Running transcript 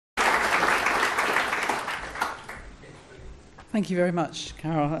Thank you very much,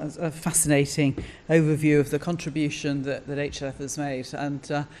 Carol. That's a fascinating overview of the contribution that HLF has made.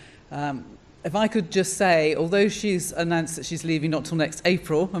 And if I could just say, although she's announced that she's leaving not till next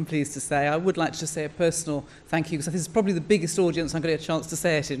April, I'm pleased to say, I would like to just say a personal thank you, because this is probably the biggest audience I'm going to get a chance to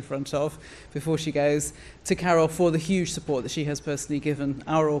say it in front of before she goes, to Carol for the huge support that she has personally given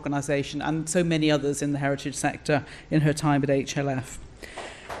our organisation and so many others in the heritage sector in her time at HLF.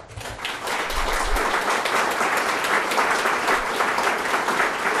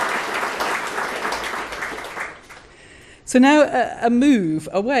 So now a move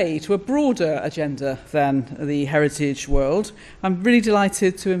away to a broader agenda than the heritage world. I'm really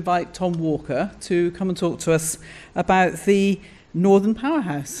delighted to invite Tom Walker to come and talk to us about the Northern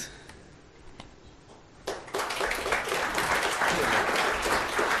Powerhouse.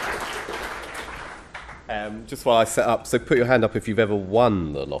 Just while I set up, so put your hand up if you've ever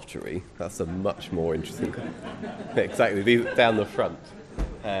won the lottery. That's a much more interesting... Exactly, these down the front.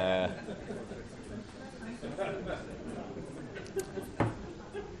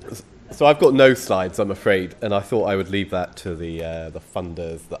 So I've got no slides, I'm afraid, and I thought I would leave that to the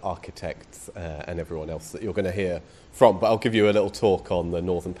funders, the architects, and everyone else that you're going to hear from. But I'll give you a little talk on the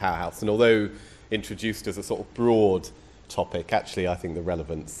Northern Powerhouse. And although introduced as a sort of broad topic, actually I think the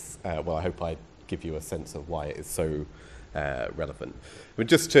relevance, well, I hope I give you a sense of why it is so relevant. But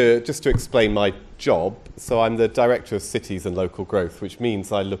just to explain my job, so I'm the Director of Cities and Local Growth, which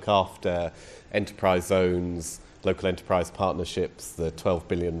means I look after enterprise zones, local enterprise partnerships, the £12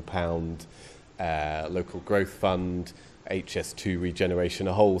 billion local growth fund, HS2 regeneration,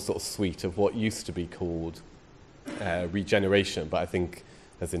 a whole sort of suite of what used to be called regeneration. But I think,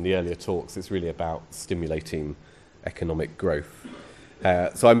 as in the earlier talks, it's really about stimulating economic growth.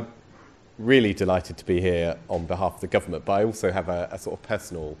 So I'm really delighted to be here on behalf of the government, but I also have a sort of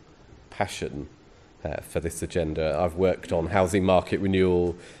personal passion for this agenda. I've worked on housing market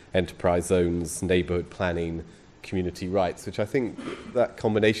renewal, enterprise zones, neighbourhood planning, community rights, which I think that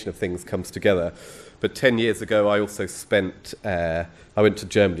combination of things comes together. But 10 years ago, I also I went to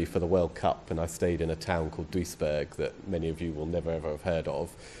Germany for the World Cup, and I stayed in a town called Duisburg that many of you will never ever have heard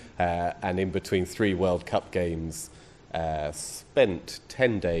of. And in between 3 World Cup games, spent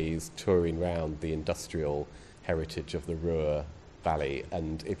 10 days touring around the industrial heritage of the Ruhr Valley.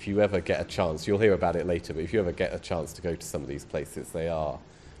 And if you ever get a chance, you'll hear about it later, but if you ever get a chance to go to some of these places, they are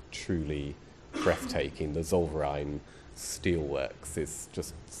truly breathtaking. The Zollverein steelworks is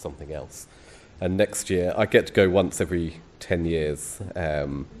just something else. And next year, I get to go once every 10 years.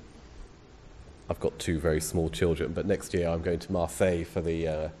 I've got 2 very small children, but next year I'm going to Marseille for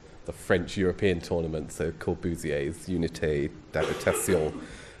the French European tournament, so Corbusier's Unité d'Habitation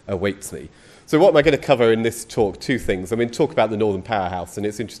awaits me. So what am I going to cover in this talk? 2 things. I'm going to talk about the Northern Powerhouse, and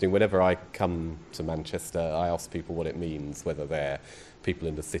it's interesting, whenever I come to Manchester, I ask people what it means, whether they're people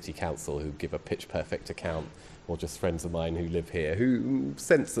in the City Council who give a pitch-perfect account, or just friends of mine who live here, who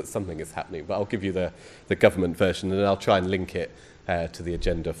sense that something is happening. But I'll give you the government version, and I'll try and link it to the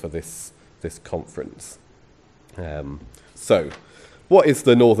agenda for this conference. So, what is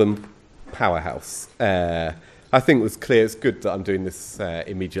the Northern Powerhouse? I think it was clear, it's good that I'm doing this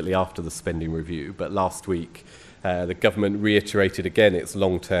immediately after the spending review, but last week the government reiterated again its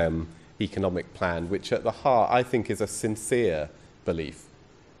long-term economic plan, which at the heart I think is a sincere belief,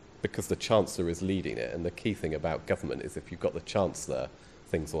 because the Chancellor is leading it, and the key thing about government is if you've got the Chancellor,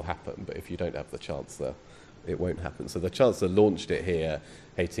 things will happen, but if you don't have the Chancellor, it won't happen. So the Chancellor launched it here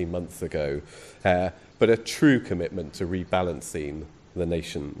 18 months ago, but a true commitment to rebalancing the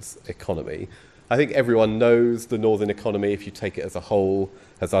nation's economy. I think everyone knows the Northern economy, if you take it as a whole,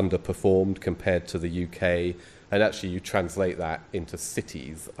 has underperformed compared to the UK, and actually you translate that into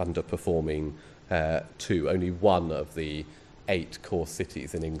cities underperforming too. Only one of the 8 core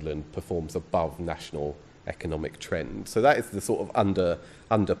cities in England performs above national economic trend. So that is the sort of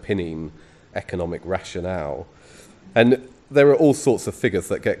underpinning economic rationale. And there are all sorts of figures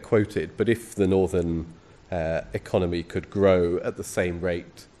that get quoted, but if the Northern economy could grow at the same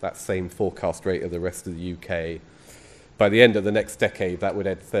rate, that same forecast rate of the rest of the UK, by the end of the next decade, that would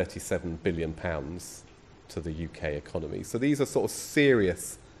add £37 billion to the UK economy. So these are sort of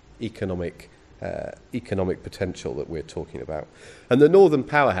serious economic potential that we're talking about. And the Northern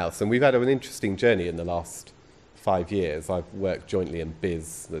Powerhouse, and we've had an interesting journey in the last 5 years. I've worked jointly in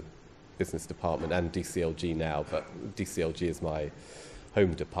BIS, the business department, and DCLG now, but DCLG is my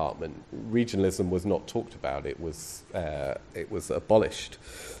home department. Regionalism was not talked about, it was abolished.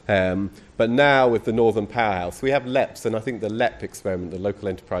 But now with the Northern Powerhouse, we have LEPs, and I think the LEP experiment, the local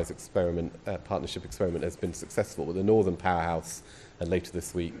enterprise experiment, partnership experiment, has been successful. But the Northern Powerhouse, and later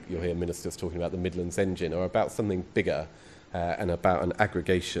this week you'll hear ministers talking about the Midlands Engine, are about something bigger and about an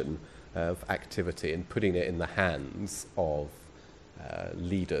aggregation of activity and putting it in the hands of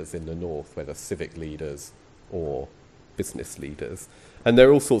leaders in the north, whether civic leaders or business leaders. And there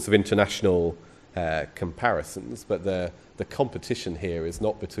are all sorts of international comparisons, but the competition here is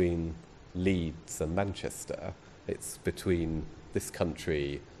not between Leeds and Manchester. It's between this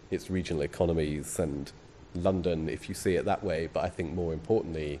country, its regional economies, and London, if you see it that way, but I think more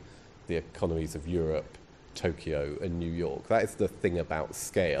importantly, the economies of Europe, Tokyo and New York. That is the thing about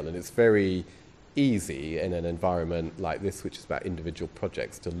scale, and it's very easy in an environment like this, which is about individual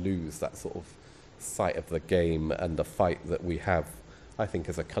projects, to lose that sort of sight of the game and the fight that we have, I think,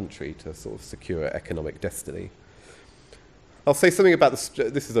 as a country to sort of secure economic destiny. I'll say something about this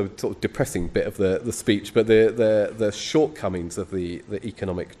is a sort of depressing bit of the speech, but the shortcomings of the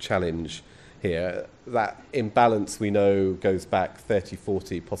economic challenge here. That imbalance, we know, goes back 30,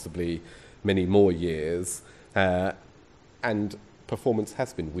 40, possibly many more years, and performance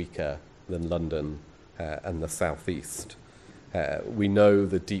has been weaker than London and the southeast. We know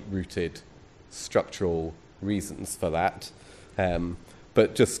the deep-rooted structural reasons for that,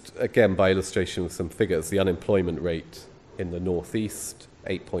 but just again by illustration with some figures, the unemployment rate in the northeast,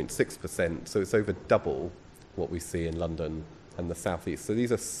 8.6%, so it's over double what we see in London and the southeast. So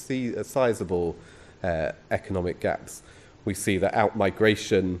these are sizable economic gaps. We see the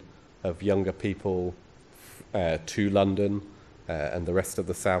out-migration of younger people to London and the rest of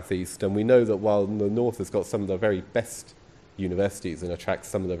the southeast. And we know that while the north has got some of the very best universities and attracts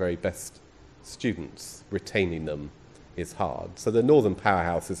some of the very best students, retaining them is hard. So the Northern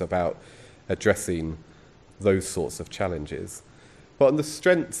Powerhouse is about addressing those sorts of challenges. But on the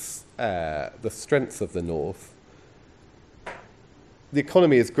strengths of the north, the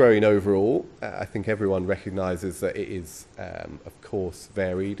economy is growing overall. I think everyone recognises that it is, of course,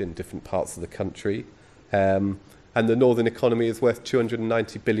 varied in different parts of the country. And the northern economy is worth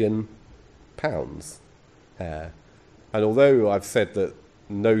 £290 billion. And although I've said that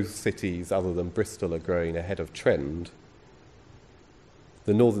no cities other than Bristol are growing ahead of trend,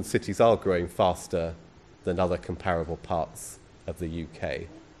 the northern cities are growing faster than other comparable parts of the UK.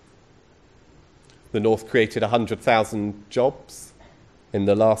 The north created 100,000 jobs in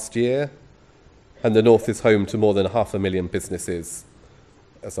the last year, and the north is home to more than 500,000 businesses,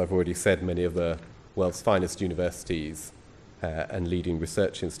 as I've already said, many of the world's finest universities and leading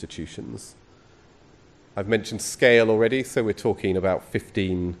research institutions. I've mentioned scale already, so we're talking about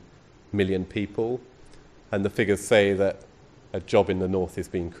 15 million people, and the figures say that a job in the north is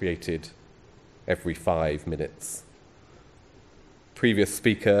being created every 5 minutes. Previous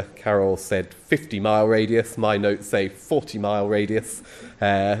speaker, Carol, said 50-mile radius. My notes say 40-mile radius.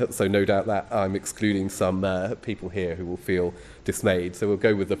 So no doubt that I'm excluding some people here who will feel dismayed. So we'll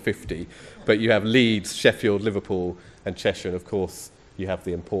go with the 50. But you have Leeds, Sheffield, Liverpool and Cheshire. And of course, you have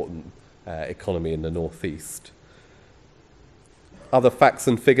the important economy in the northeast. Other facts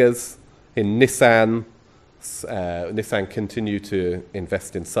and figures. In Nissan continue to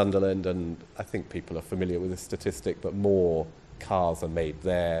invest in Sunderland. And I think people are familiar with this statistic, but more cars are made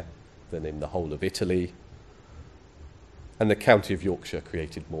there than in the whole of Italy. And the county of Yorkshire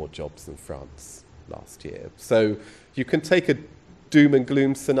created more jobs than France last year. So you can take a doom and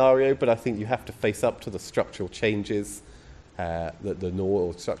gloom scenario, but I think you have to face up to the structural changes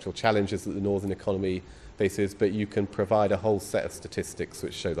structural challenges that the northern economy faces, but you can provide a whole set of statistics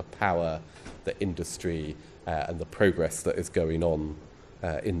which show the power, the industry, and the progress that is going on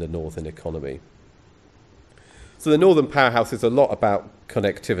in the northern economy. So the Northern Powerhouse is a lot about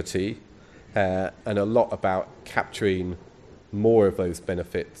connectivity and a lot about capturing more of those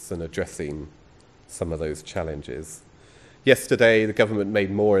benefits and addressing some of those challenges. Yesterday, the government made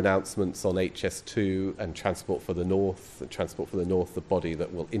more announcements on HS2 and Transport for the North. Transport for the North, the body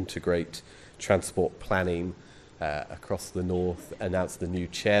that will integrate transport planning across the North, announced the new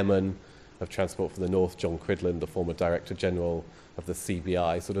chairman of Transport for the North, John Cridland, the former Director General of the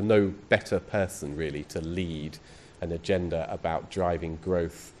CBI. Sort of no better person, really, to lead an agenda about driving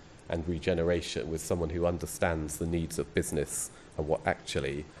growth and regeneration with someone who understands the needs of business and what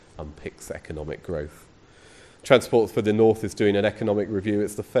actually unpicks economic growth. Transport for the North is doing an economic review.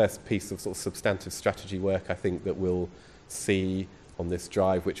 It's the first piece of sort of substantive strategy work, I think, that we'll see on this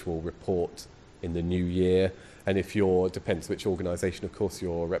drive, which will report in the new year. And if you're, depends which organisation, of course,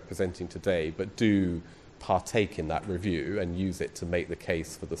 you're representing today, but do partake in that review and use it to make the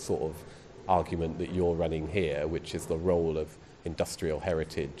case for the sort of argument that you're running here, which is the role of industrial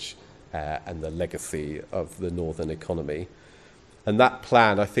heritage and the legacy of the northern economy. And that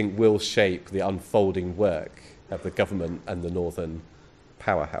plan, I think, will shape the unfolding work of the government and the Northern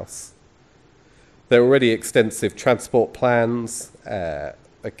Powerhouse. There are already extensive transport plans,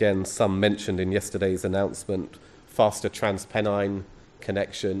 again, some mentioned in yesterday's announcement, faster Transpennine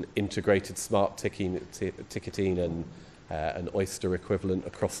connection, integrated smart ticketing and an Oyster equivalent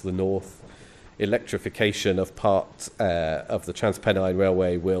across the north. Electrification of part of the Transpennine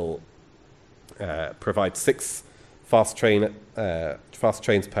Railway will provide 6 fast trains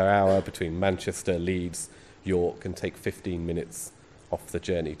per hour between Manchester, Leeds, York, and take 15 minutes off the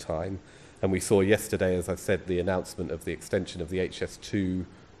journey time. And we saw yesterday, as I said, the announcement of the extension of the HS2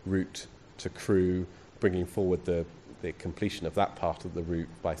 route to Crewe, bringing forward the completion of that part of the route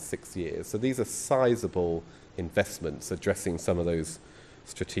by 6 years. So these are sizable investments addressing some of those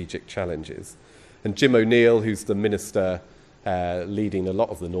strategic challenges. And Jim O'Neill, who's the minister leading a lot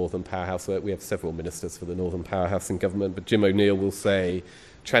of the Northern Powerhouse work, we have several ministers for the Northern Powerhouse in government, but Jim O'Neill will say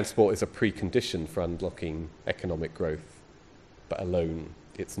transport is a precondition for unlocking economic growth, but alone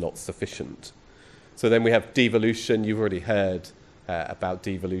it's not sufficient. So then we have devolution. You've already heard about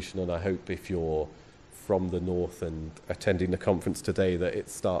devolution, and I hope if you're from the north and attending the conference today that it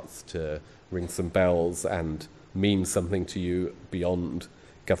starts to ring some bells and mean something to you beyond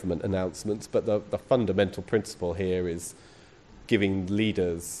government announcements. But the fundamental principle here is giving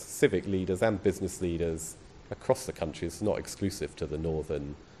leaders, civic leaders and business leaders across the country, it's not exclusive to the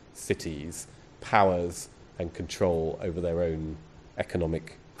northern cities, powers and control over their own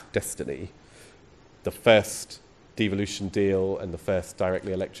economic destiny. The first devolution deal and the first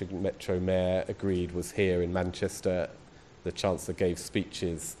directly elected Metro Mayor agreed was here in Manchester. The Chancellor gave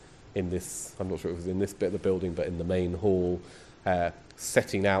speeches in this, I'm not sure if it was in this bit of the building, but in the main hall,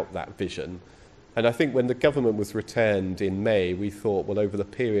 setting out that vision. And I think when the government was returned in May, we thought, well, over the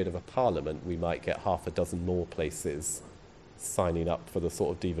period of a parliament, we might get 6 more places signing up for the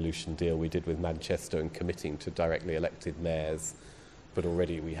sort of devolution deal we did with Manchester and committing to directly elected mayors. But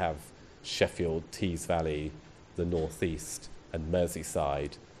already we have Sheffield, Tees Valley, the North East and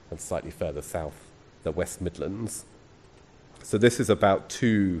Merseyside, and slightly further south, the West Midlands. So this is about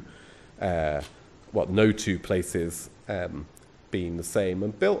no 2 places being the same,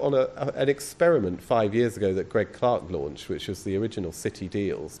 and built on an experiment 5 years ago that Greg Clark launched, which was the original city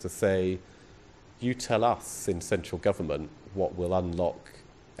deals, to say, you tell us in central government what will unlock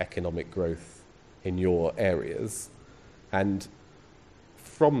economic growth in your areas. And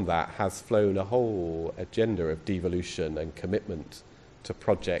from that has flown a whole agenda of devolution and commitment to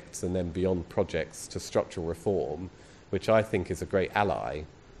projects, and then beyond projects to structural reform, which I think is a great ally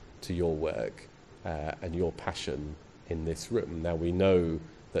to your work and your passion in this room. Now, we know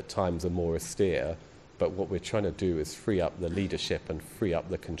that times are more austere, but what we're trying to do is free up the leadership and free up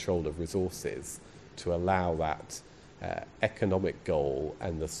the control of resources to allow that economic goal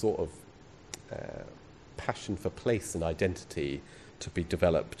and the sort of passion for place and identity to be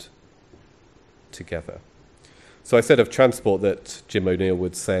developed together. So I said of transport that Jim O'Neill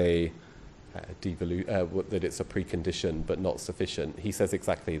would say that it's a precondition but not sufficient. He says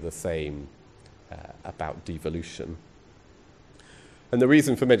exactly the same about devolution. And the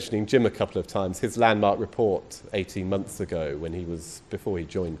reason for mentioning Jim a couple of times, his landmark report 18 months ago, before he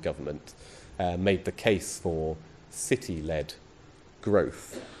joined government, made the case for city-led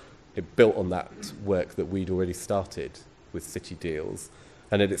growth. It built on that work that we'd already started with city deals,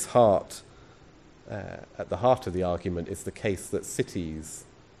 and at its heart, at the heart of the argument is the case that cities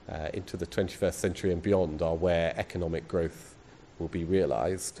into the 21st century and beyond are where economic growth will be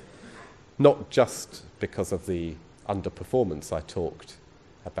realised, not just because of the underperformance I talked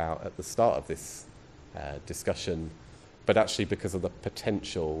about at the start of this discussion, but actually because of the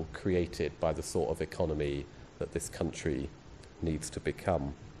potential created by the sort of economy that this country needs to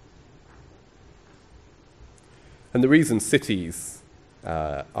become. And the reason cities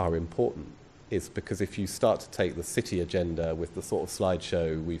are important is because if you start to take the city agenda with the sort of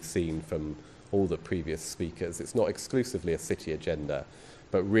slideshow we've seen from all the previous speakers, it's not exclusively a city agenda,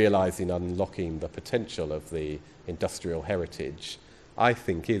 but realising, unlocking the potential of the industrial heritage, I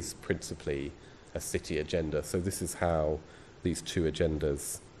think is principally a city agenda. So this is how these 2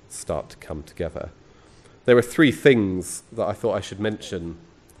 agendas start to come together. There are 3 things that I thought I should mention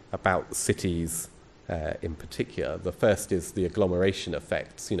about cities in particular. The first is the agglomeration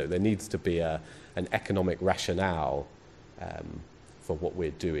effects. There needs to be an economic rationale for what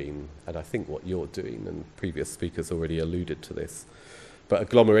we're doing, and I think what you're doing, and previous speakers already alluded to this. But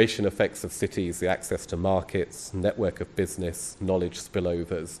agglomeration effects of cities, the access to markets, network of business, knowledge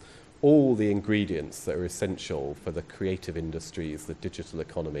spillovers, all the ingredients that are essential for the creative industries, the digital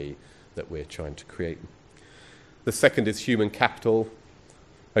economy that we're trying to create. The second is human capital.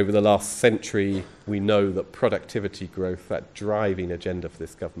 Over the last century, we know that productivity growth, that driving agenda for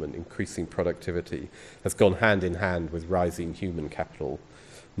this government, increasing productivity, has gone hand in hand with rising human capital.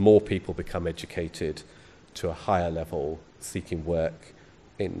 More people become educated to a higher level, seeking work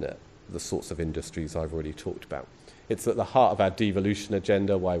in the sorts of industries I've already talked about. It's at the heart of our devolution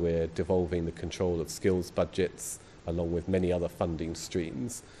agenda, why we're devolving the control of skills budgets, along with many other funding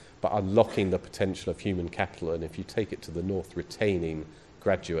streams, but unlocking the potential of human capital, and if you take it to the north, retaining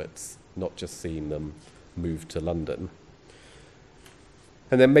graduates, not just seeing them move to London.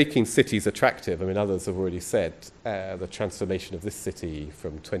 And then making cities attractive. I mean, others have already said the transformation of this city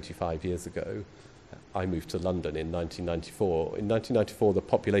from 25 years ago. I moved to London in 1994. In 1994, the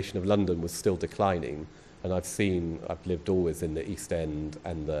population of London was still declining, and I've lived always in the East End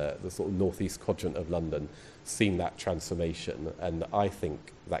and the sort of northeast quadrant of London, seen that transformation, and I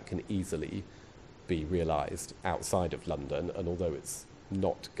think that can easily be realised outside of London, and although it's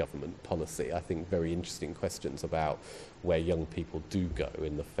not government policy, I think very interesting questions about where young people do go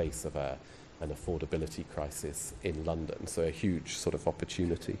in the face of an affordability crisis in London. So a huge sort of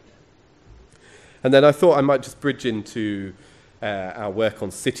opportunity. And then I thought I might just bridge into our work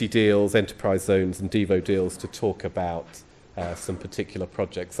on city deals, enterprise zones and Devo deals to talk about some particular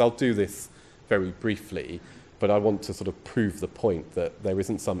projects. I'll do this very briefly, but I want to sort of prove the point that there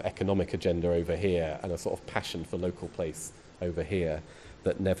isn't some economic agenda over here and a sort of passion for local place over here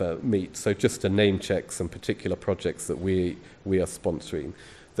that never meet. So just to name check some particular projects that we are sponsoring.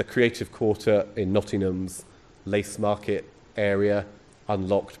 The Creative Quarter in Nottingham's Lace Market area,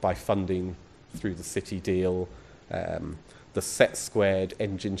 unlocked by funding through the city deal. The Set Squared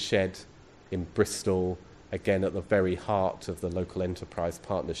Engine Shed in Bristol, again at the very heart of the local enterprise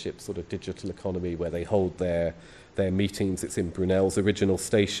partnership sort of digital economy where they hold their meetings. It's in Brunel's original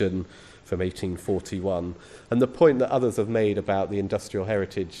station from 1841. And the point that others have made about the industrial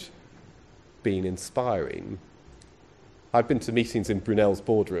heritage being inspiring, I've been to meetings in Brunel's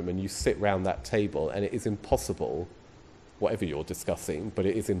boardroom and you sit round that table and it is impossible, whatever you're discussing, but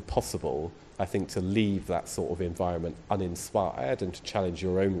it is impossible, I think, to leave that sort of environment uninspired and to challenge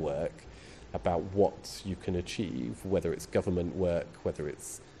your own work about what you can achieve, whether it's government work, whether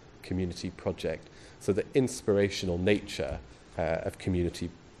it's community project. So the inspirational nature of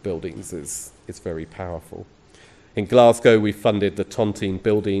community buildings is very powerful. In Glasgow, we funded the Tontine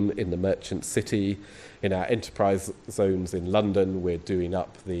building in the Merchant City. In our enterprise zones in London, we're doing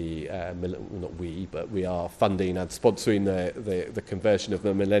up we are funding and sponsoring the conversion of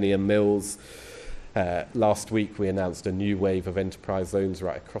the Millennium Mills. Last week, we announced a new wave of enterprise zones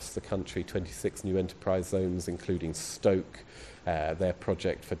right across the country, 26 new enterprise zones, including Stoke, their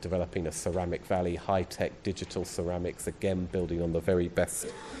project for developing a ceramic valley, high-tech digital ceramics, again building on the very best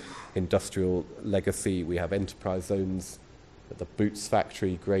industrial legacy. We have enterprise zones at the Boots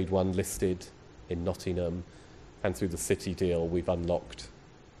factory, Grade 1 listed in Nottingham, and through the city deal we've unlocked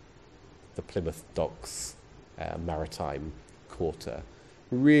the Plymouth Docks Maritime Quarter.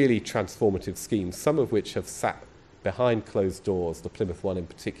 Really transformative schemes, some of which have sat behind closed doors, the Plymouth one in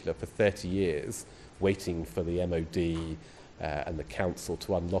particular, for 30 years, waiting for the MOD and the council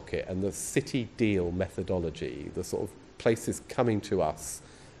to unlock it. And the city deal methodology, the sort of places coming to us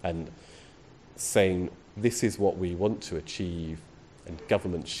and saying, this is what we want to achieve, and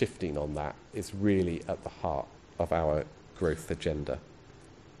government shifting on that, is really at the heart of our growth agenda.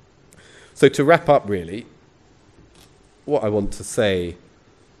 So to wrap up, really, what I want to say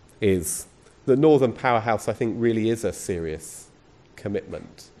is the Northern Powerhouse, I think, really is a serious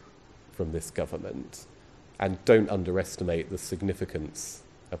commitment from this government, and don't underestimate the significance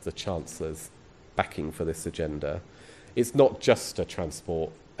of the Chancellor's backing for this agenda. It's not just a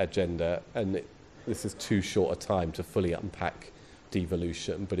transport agenda, and this is too short a time to fully unpack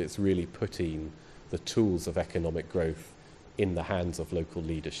devolution, but it's really putting the tools of economic growth in the hands of local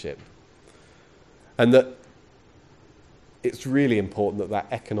leadership. And that it's really important that that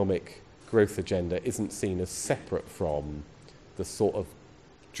economic growth agenda isn't seen as separate from the sort of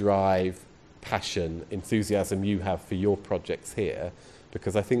drive, passion, enthusiasm you have for your projects here,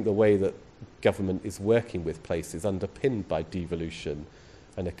 because I think the way that government is working with places underpinned by devolution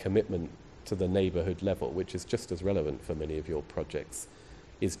and a commitment to the neighbourhood level, which is just as relevant for many of your projects,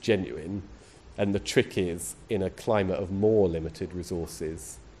 is genuine. And the trick is, in a climate of more limited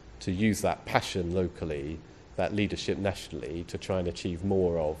resources, to use that passion locally, that leadership nationally, to try and achieve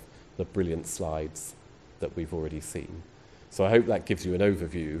more of the brilliant slides that we've already seen. So I hope that gives you an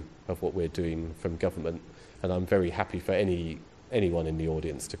overview of what we're doing from government, and I'm very happy for anyone in the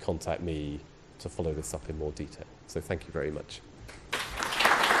audience to contact me to follow this up in more detail. So thank you very much.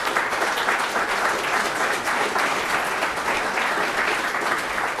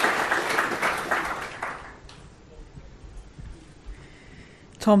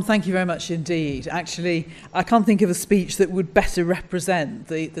 Tom, thank you very much indeed. Actually, I can't think of a speech that would better represent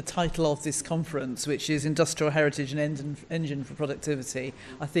the title of this conference, which is Industrial Heritage and Engine for Productivity.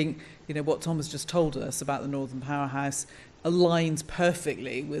 I think, you know, what Tom has just told us about the Northern Powerhouse aligns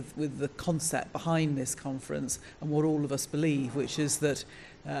perfectly with the concept behind this conference and what all of us believe, which is that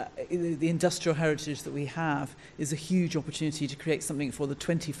the industrial heritage that we have is a huge opportunity to create something for the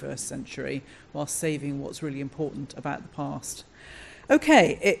 21st century while saving what's really important about the past.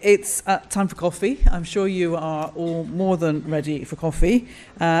 Okay, it's time for coffee. I'm sure you are all more than ready for coffee.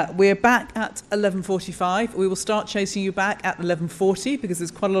 We're back at 11:45. We will start chasing you back at 11:40 because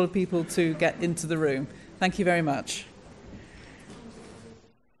there's quite a lot of people to get into the room. Thank you very much.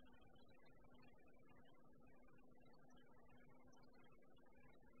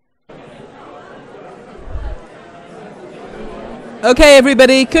 Okay,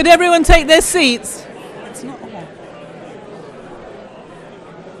 everybody, could everyone take their seats? It's not on.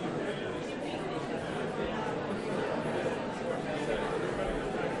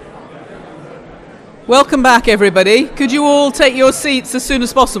 Welcome back, everybody. Could you all take your seats as soon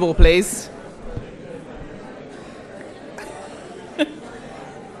as possible, please?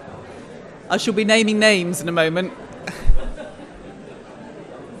 I shall be naming names in a moment.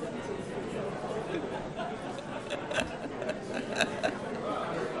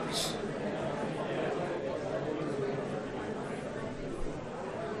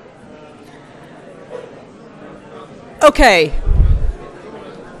 Okay.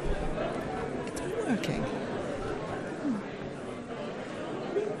 It's working.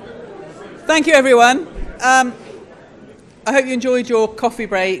 Thank you, everyone. I hope you enjoyed your coffee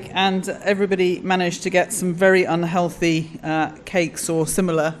break and everybody managed to get some very unhealthy cakes or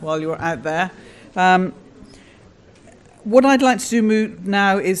similar while you were out there. What I'd like to do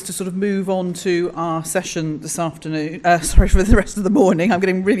now is to sort of move on to our session this afternoon. Sorry, for the rest of the morning. I'm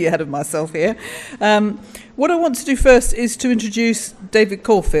getting really ahead of myself here. What I want to do first is to introduce David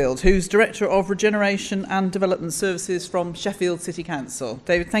Caulfield, who's Director of Regeneration and Development Services from Sheffield City Council.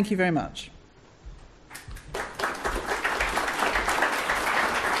 David, thank you very much.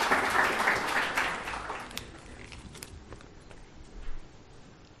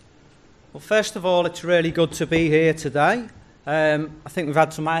 Well, first of all, it's really good to be here today. I think we've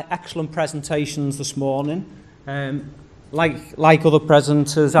had some excellent presentations this morning. Like other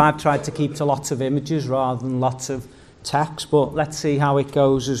presenters, I've tried to keep to lots of images rather than lots of text, but let's see how it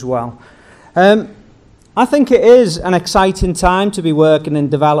goes as well. I think it is an exciting time to be working in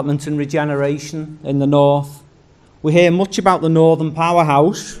development and regeneration in the north. We hear much about the Northern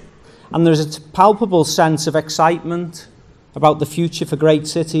Powerhouse, and there's a palpable sense of excitement about the future for great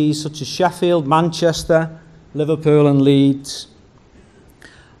cities such as Sheffield, Manchester, Liverpool and Leeds.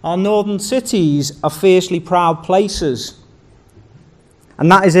 Our northern cities are fiercely proud places,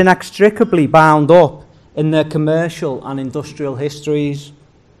 and that is inextricably bound up in their commercial and industrial histories.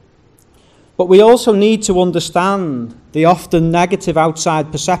 But we also need to understand the often negative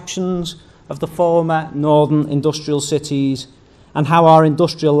outside perceptions of the former northern industrial cities and how our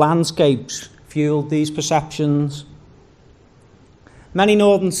industrial landscapes fueled these perceptions. Many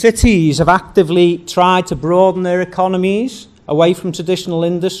northern cities have actively tried to broaden their economies away from traditional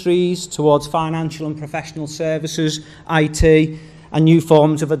industries towards financial and professional services, IT, and new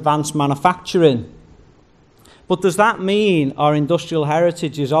forms of advanced manufacturing. But does that mean our industrial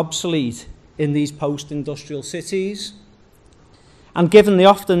heritage is obsolete in these post-industrial cities? And given the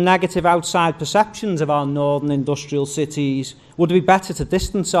often negative outside perceptions of our northern industrial cities, would it be better to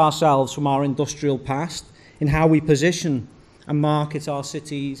distance ourselves from our industrial past in how we position and market our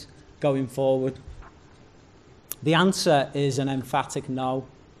cities going forward? The answer is an emphatic no.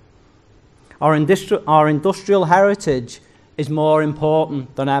 Our industrial heritage is more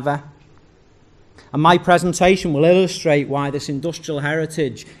important than ever. And my presentation will illustrate why this industrial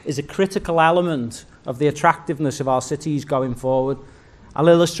heritage is a critical element of the attractiveness of our cities going forward. I'll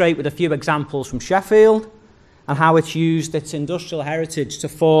illustrate with a few examples from Sheffield and how it's used its industrial heritage to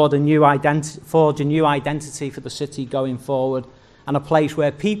forge a new identity for the city going forward, and a place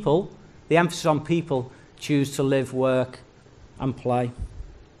where people, the emphasis on people, choose to live, work and play.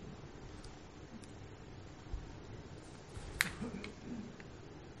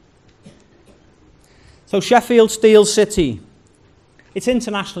 So Sheffield Steel City. It's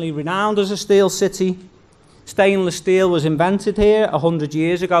internationally renowned as a steel city. Stainless steel was invented here 100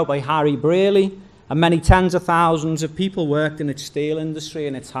 years ago by Harry Brearley, and many tens of thousands of people worked in its steel industry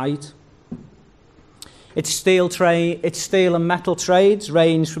in its height. Its steel and metal trades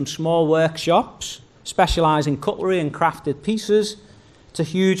range from small workshops, specialising in cutlery and crafted pieces, to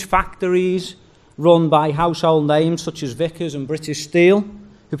huge factories run by household names such as Vickers and British Steel,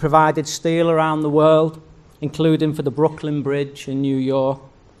 who provided steel around the world, including for the Brooklyn Bridge in New York.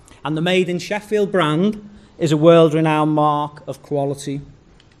 And the Made in Sheffield brand is a world-renowned mark of quality.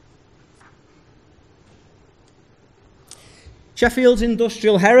 Sheffield's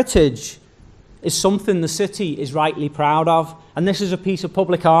industrial heritage is something the city is rightly proud of, and this is a piece of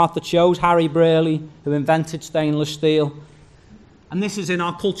public art that shows Harry Brearley, who invented stainless steel. And this is in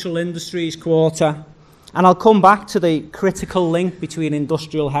our cultural industries quarter. And I'll come back to the critical link between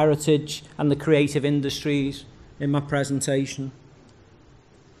industrial heritage and the creative industries in my presentation.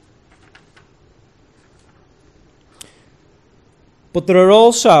 But there are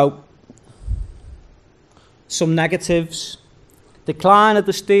also some negatives. Decline of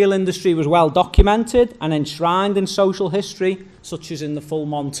the steel industry was well documented and enshrined in social history, such as in the Full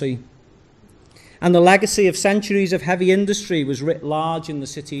Monty. And the legacy of centuries of heavy industry was writ large in the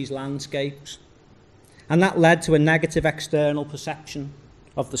city's landscapes. And that led to a negative external perception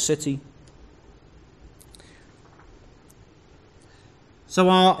of the city. So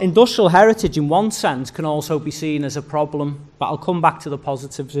our industrial heritage, in one sense, can also be seen as a problem, but I'll come back to the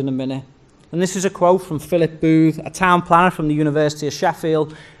positives in a minute. And this is a quote from Philip Booth, a town planner from the University of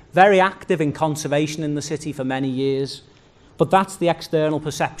Sheffield, very active in conservation in the city for many years. But that's the external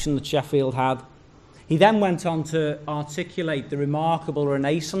perception that Sheffield had. He then went on to articulate the remarkable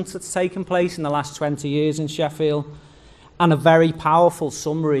renaissance that's taken place in the last 20 years in Sheffield, and a very powerful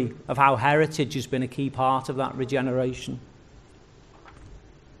summary of how heritage has been a key part of that regeneration.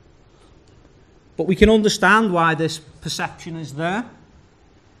 But we can understand why this perception is there.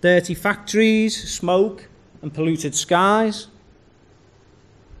 Dirty factories, smoke, and polluted skies.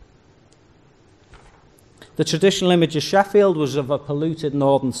 The traditional image of Sheffield was of a polluted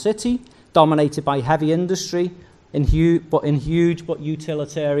northern city, dominated by heavy industry in huge but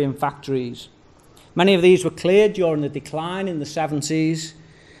utilitarian factories. Many of these were cleared during the decline in the 70s,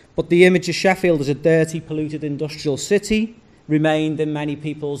 but the image of Sheffield as a dirty, polluted industrial city remained in many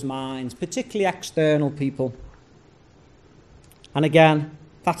people's minds, particularly external people. And again,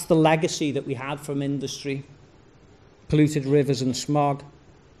 that's the legacy that we had from industry, polluted rivers and smog.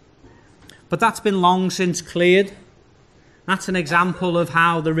 But that's been long since cleared. That's an example of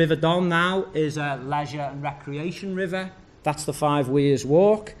how the River Don now is a leisure and recreation river. That's the 5 Weirs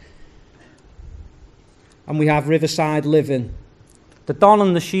Walk. And we have riverside living. The Don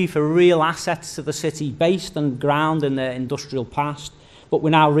and the Sheaf are real assets to the city, based and ground in their industrial past, but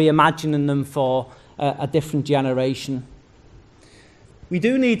we're now reimagining them for a different generation. We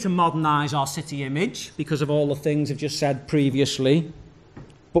do need to modernise our city image because of all the things I've just said previously,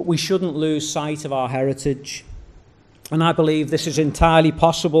 but we shouldn't lose sight of our heritage. And I believe this is entirely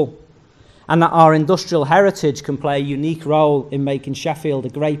possible, and that our industrial heritage can play a unique role in making Sheffield a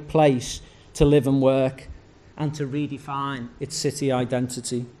great place to live and work, and to redefine its city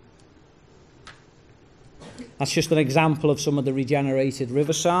identity. That's just an example of some of the regenerated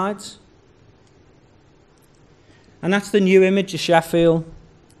riversides. And that's the new image of Sheffield.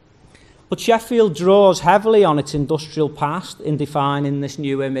 But Sheffield draws heavily on its industrial past in defining this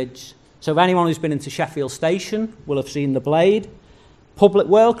new image. So if anyone who's been into Sheffield Station will have seen the Blade.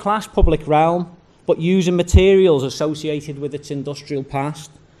 World-class public realm, but using materials associated with its industrial past,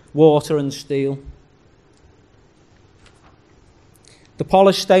 water and steel. The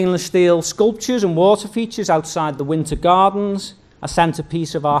polished stainless steel sculptures and water features outside the Winter Gardens, a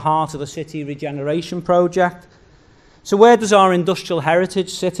centrepiece of our Heart of the City regeneration project. So where does our industrial heritage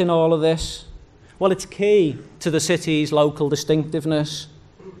sit in all of this? Well, it's key to the city's local distinctiveness.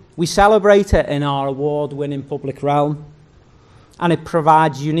 We celebrate it in our award-winning public realm, and it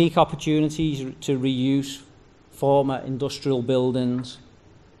provides unique opportunities to reuse former industrial buildings.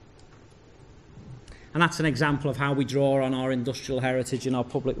 And that's an example of how we draw on our industrial heritage in our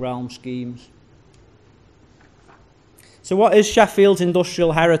public realm schemes. So what is Sheffield's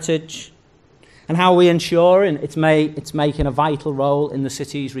industrial heritage? And how are we ensuring it's making a vital role in the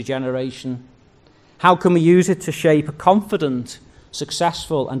city's regeneration? How can we use it to shape a confident,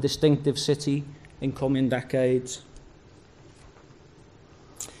 successful and distinctive city in coming decades?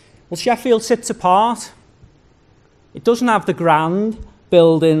 Well, Sheffield sits apart. It doesn't have the grand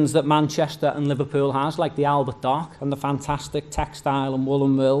buildings that Manchester and Liverpool has, like the Albert Dock and the fantastic textile and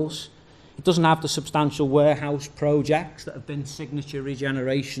woolen mills. It doesn't have the substantial warehouse projects that have been signature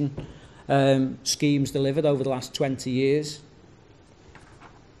regeneration schemes delivered over the last 20 years.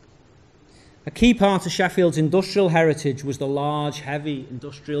 A key part of Sheffield's industrial heritage was the large, heavy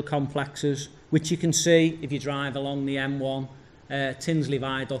industrial complexes, which you can see if you drive along the M1, Tinsley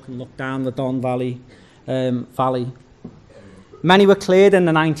Viaduct, and look down the Don Valley. Many were cleared in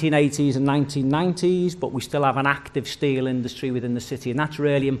the 1980s and 1990s, but we still have an active steel industry within the city, and that's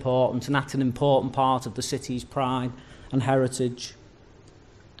really important, and that's an important part of the city's pride and heritage.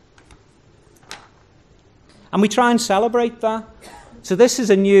 And we try and celebrate that. So this is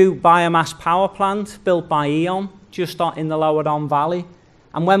a new biomass power plant built by E.ON, just in the Lower Don Valley.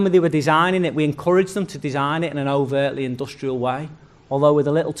 And when they were designing it, we encouraged them to design it in an overtly industrial way, although with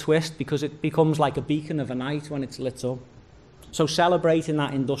a little twist, because it becomes like a beacon of a night when it's lit up. So celebrating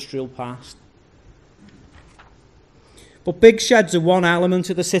that industrial past. But big sheds are one element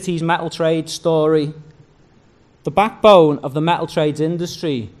of the city's metal trade story. The backbone of the metal trades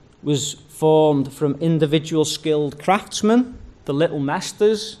industry was formed from individual skilled craftsmen, the little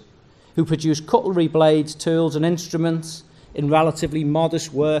mesters, who produced cutlery, blades, tools and instruments in relatively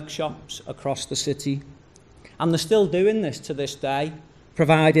modest workshops across the city. And they're still doing this to this day,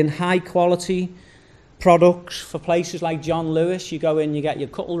 providing high quality products for places like John Lewis. You go in, you get your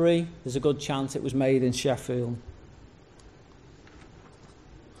cutlery, there's a good chance it was made in Sheffield.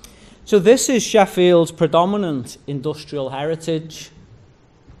 So this is Sheffield's predominant industrial heritage.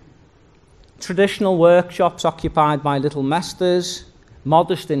 Traditional workshops occupied by little mesters,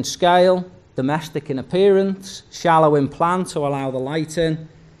 modest in scale, domestic in appearance, shallow in plan to allow the light in,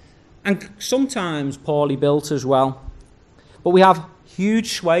 and sometimes poorly built as well. But we have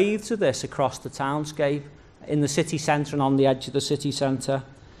huge swathes of this across the townscape, in the city centre and on the edge of the city centre.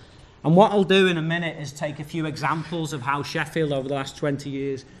 And what I'll do in a minute is take a few examples of how Sheffield over the last 20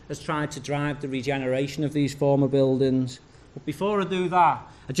 years has tried to drive the regeneration of these former buildings. But before I do that,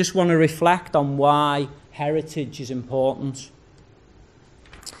 I just want to reflect on why heritage is important.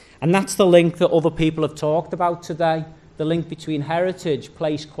 And that's the link that other people have talked about today, the link between heritage,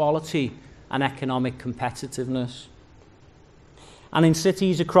 place quality and economic competitiveness. And in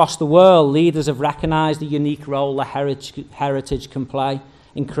cities across the world, leaders have recognised the unique role that heritage can play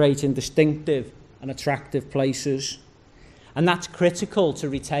in creating distinctive and attractive places. And that's critical to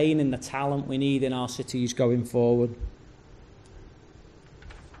retaining the talent we need in our cities going forward.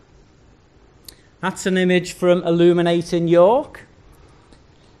 That's an image from Illuminating York.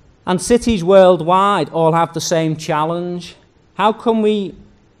 And cities worldwide all have the same challenge. How can we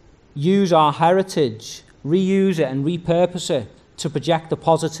use our heritage, reuse it and repurpose it to project a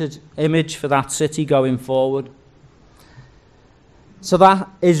positive image for that city going forward? So that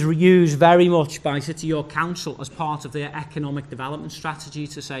is used very much by City York Council as part of their economic development strategy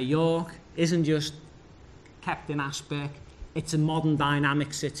to say York isn't just kept in aspect, it's a modern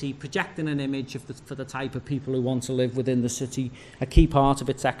dynamic city, projecting an image of for the type of people who want to live within the city, a key part of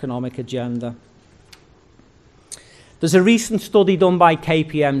its economic agenda. There's a recent study done by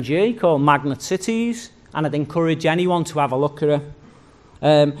KPMG called Magnet Cities, and I'd encourage anyone to have a look at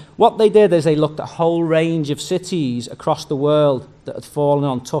it. What they did is they looked at a whole range of cities across the world that had fallen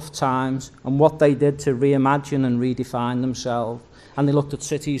on tough times and what they did to reimagine and redefine themselves. And they looked at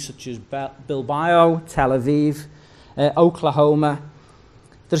cities such as Bilbao, Tel Aviv, Oklahoma.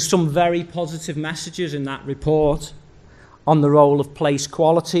 There's some very positive messages in that report on the role of place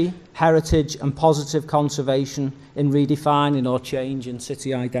quality, heritage and positive conservation in redefining or changing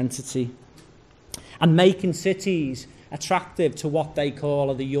city identity and making cities attractive to what they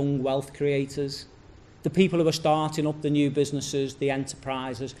call are the young wealth creators, the people who are starting up the new businesses, the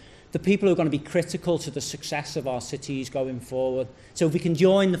enterprises, the people who are going to be critical to the success of our cities going forward. So if we can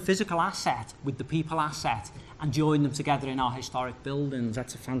join the physical asset with the people asset and join them together in our historic buildings,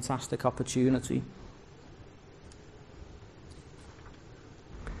 that's a fantastic opportunity.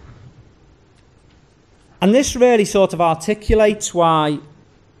 And this really sort of articulates why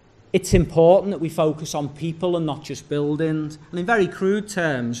it's important that we focus on people and not just buildings. And in very crude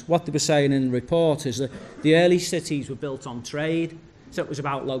terms, what they were saying in the report is that the early cities were built on trade, so it was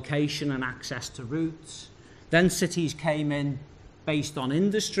about location and access to routes. Then cities came in based on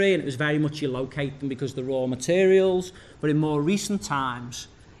industry, and it was very much you locate them because of the raw materials. But in more recent times,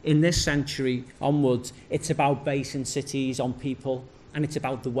 in this century onwards, it's about basing cities on people, and it's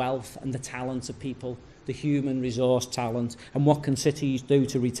about the wealth and the talent of people, the human resource talent, and what can cities do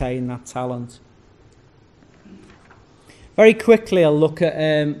to retain that talent. Very quickly, I'll look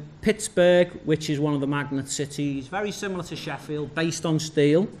at Pittsburgh, which is one of the magnet cities, very similar to Sheffield, based on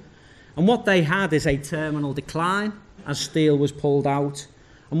steel. And what they had is a terminal decline as steel was pulled out.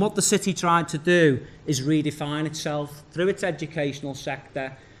 And what the city tried to do is redefine itself through its educational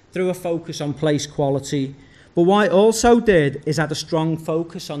sector, through a focus on place quality. But what it also did is had a strong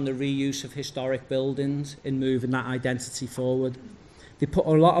focus on the reuse of historic buildings in moving that identity forward. They put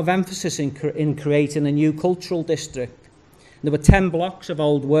a lot of emphasis in creating a new cultural district. There were 10 blocks of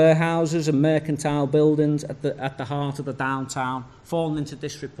old warehouses and mercantile buildings at the heart of the downtown, fallen into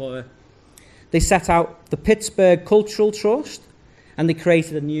disrepair. They set out the Pittsburgh Cultural Trust, and they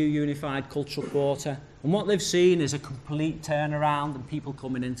created a new unified cultural quarter. And what they've seen is a complete turnaround and people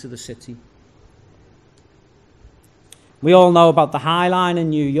coming into the city. We all know about the High Line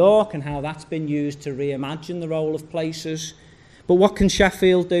in New York and how that's been used to reimagine the role of places. But what can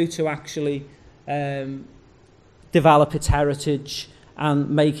Sheffield do to actually develop its heritage and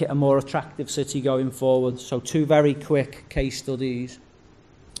make it a more attractive city going forward? So 2 very quick case studies.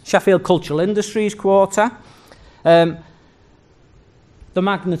 Sheffield Cultural Industries Quarter. The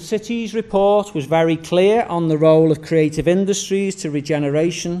Magnet Cities report was very clear on the role of creative industries to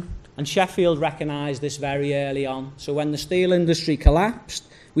regeneration, and Sheffield recognised this very early on. So when the steel industry collapsed,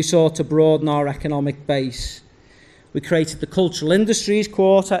 we sought to broaden our economic base. We created the Cultural Industries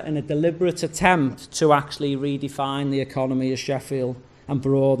Quarter in a deliberate attempt to actually redefine the economy of Sheffield and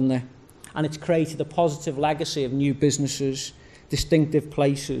broaden it. And it's created a positive legacy of new businesses, distinctive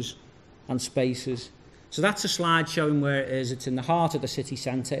places and spaces. So that's a slide showing where it is. It's in the heart of the city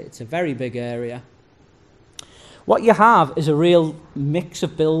centre. It's a very big area. What you have is a real mix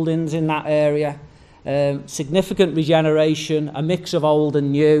of buildings in that area. Significant regeneration, a mix of old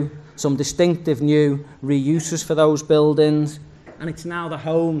and new, some distinctive new reuses for those buildings. And it's now the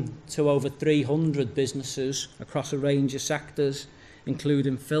home to over 300 businesses across a range of sectors,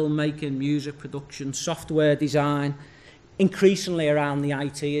 including filmmaking, music production, software design, increasingly around the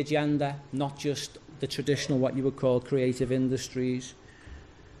IT agenda, not just the traditional, what you would call creative industries.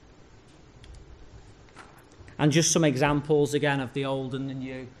 And just some examples, again, of the old and the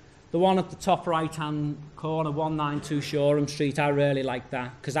new. The one at the top right-hand corner, 192 Shoreham Street, I really like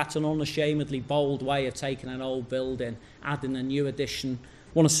that, because that's an unashamedly bold way of taking an old building, adding a new addition,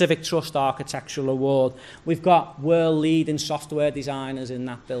 won a Civic Trust Architectural Award. We've got world-leading software designers in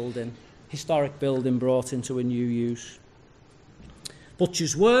that building, historic building brought into a new use.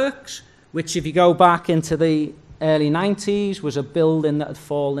 Butcher's Works, which if you go back into the early 90s, was a building that had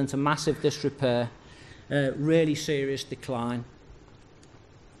fallen into massive disrepair, really serious decline.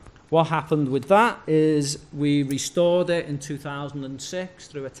 What happened with that is we restored it in 2006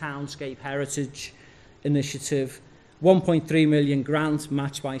 through a Townscape Heritage Initiative, 1.3 million grant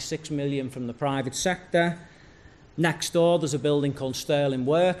matched by 6 million from the private sector. Next door there's a building called Sterling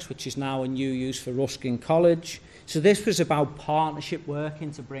Works, which is now in new use for Ruskin College. So this was about partnership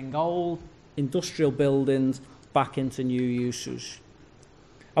working to bring old industrial buildings back into new uses.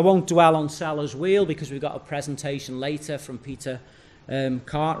 I won't dwell on Sellers Wheel because we've got a presentation later from Peter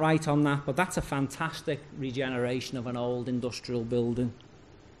Cartwright on that, but that's a fantastic regeneration of an old industrial building.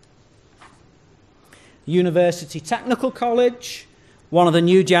 University Technical College, one of the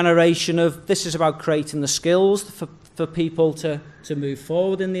new generation of, this is about creating the skills for people to move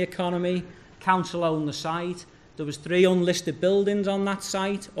forward in the economy. Council owned the site. There was 3 unlisted buildings on that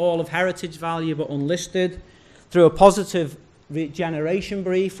site, all of heritage value but unlisted. Through a positive regeneration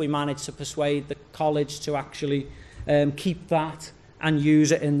brief, we managed to persuade the college to actually keep that and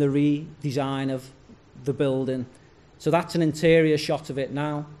use it in the redesign of the building. So that's an interior shot of it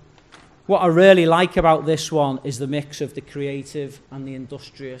now. What I really like about this one is the mix of the creative and the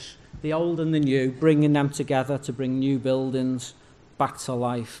industrious, the old and the new, bringing them together to bring new buildings back to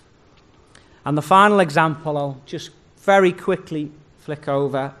life. And the final example I'll just very quickly flick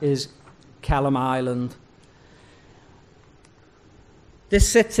over is Kelham Island. This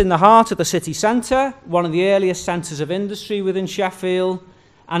sits in the heart of the city centre, one of the earliest centres of industry within Sheffield,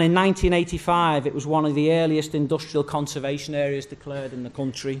 and in 1985 it was one of the earliest industrial conservation areas declared in the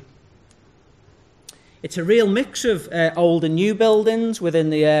country. It's a real mix of old and new buildings within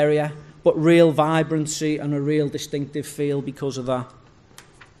the area, but real vibrancy and a real distinctive feel because of that.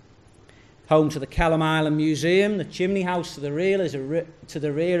 Home to the Kelham Island Museum, the chimney house to the rear is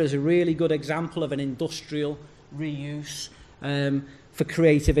a really good example of an industrial reuse for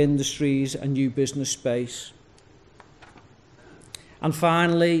creative industries and new business space. And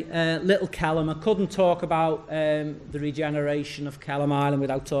finally, Little Kelham. I couldn't talk about the regeneration of Kelham Island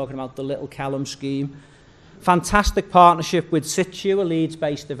without talking about the Little Kelham scheme. Fantastic partnership with Situ, a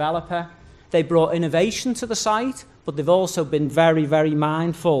Leeds-based developer. They brought innovation to the site, but they've also been very, very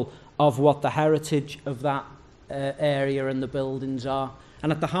mindful of what the heritage of that area and the buildings are.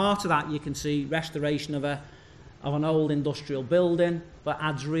 And at the heart of that, you can see restoration of an old industrial building, but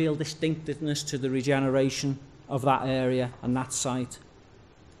adds real distinctiveness to the regeneration of that area and that site.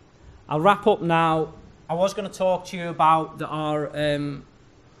 I'll wrap up now. I was going to talk to you about our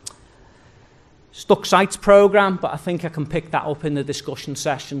Stuck Sites programme, but I think I can pick that up in the discussion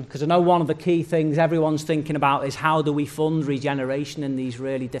session, because I know one of the key things everyone's thinking about is how do we fund regeneration in these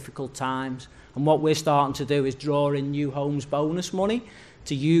really difficult times. And what we're starting to do is draw in new homes bonus money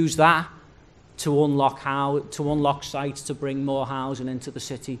to use that to unlock sites to bring more housing into the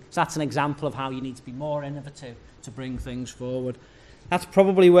city. So that's an example of how you need to be more innovative to bring things forward. That's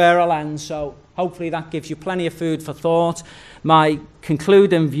probably where I'll end, so hopefully that gives you plenty of food for thought. My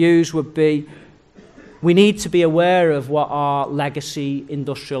concluding views would be we need to be aware of what our legacy,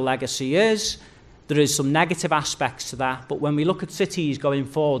 industrial legacy is. There is some negative aspects to that, but when we look at cities going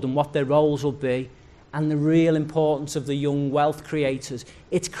forward and what their roles will be and the real importance of the young wealth creators,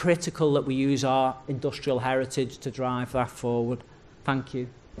 it's critical that we use our industrial heritage to drive that forward. Thank you.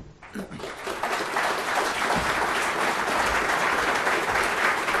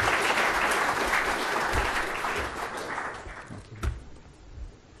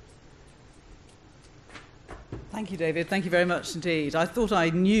 Thank you, David. Thank you very much indeed. I thought I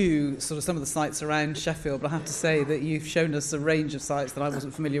knew sort of some of the sites around Sheffield, but I have to say that you've shown us a range of sites that I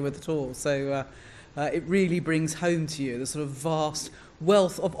wasn't familiar with at all. So it really brings home to you the sort of vast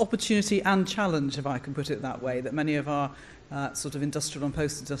wealth of opportunity and challenge, if I can put it that way, that many of our sort of industrial and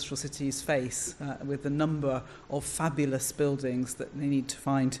post-industrial cities face with the number of fabulous buildings that they need to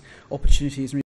find opportunities.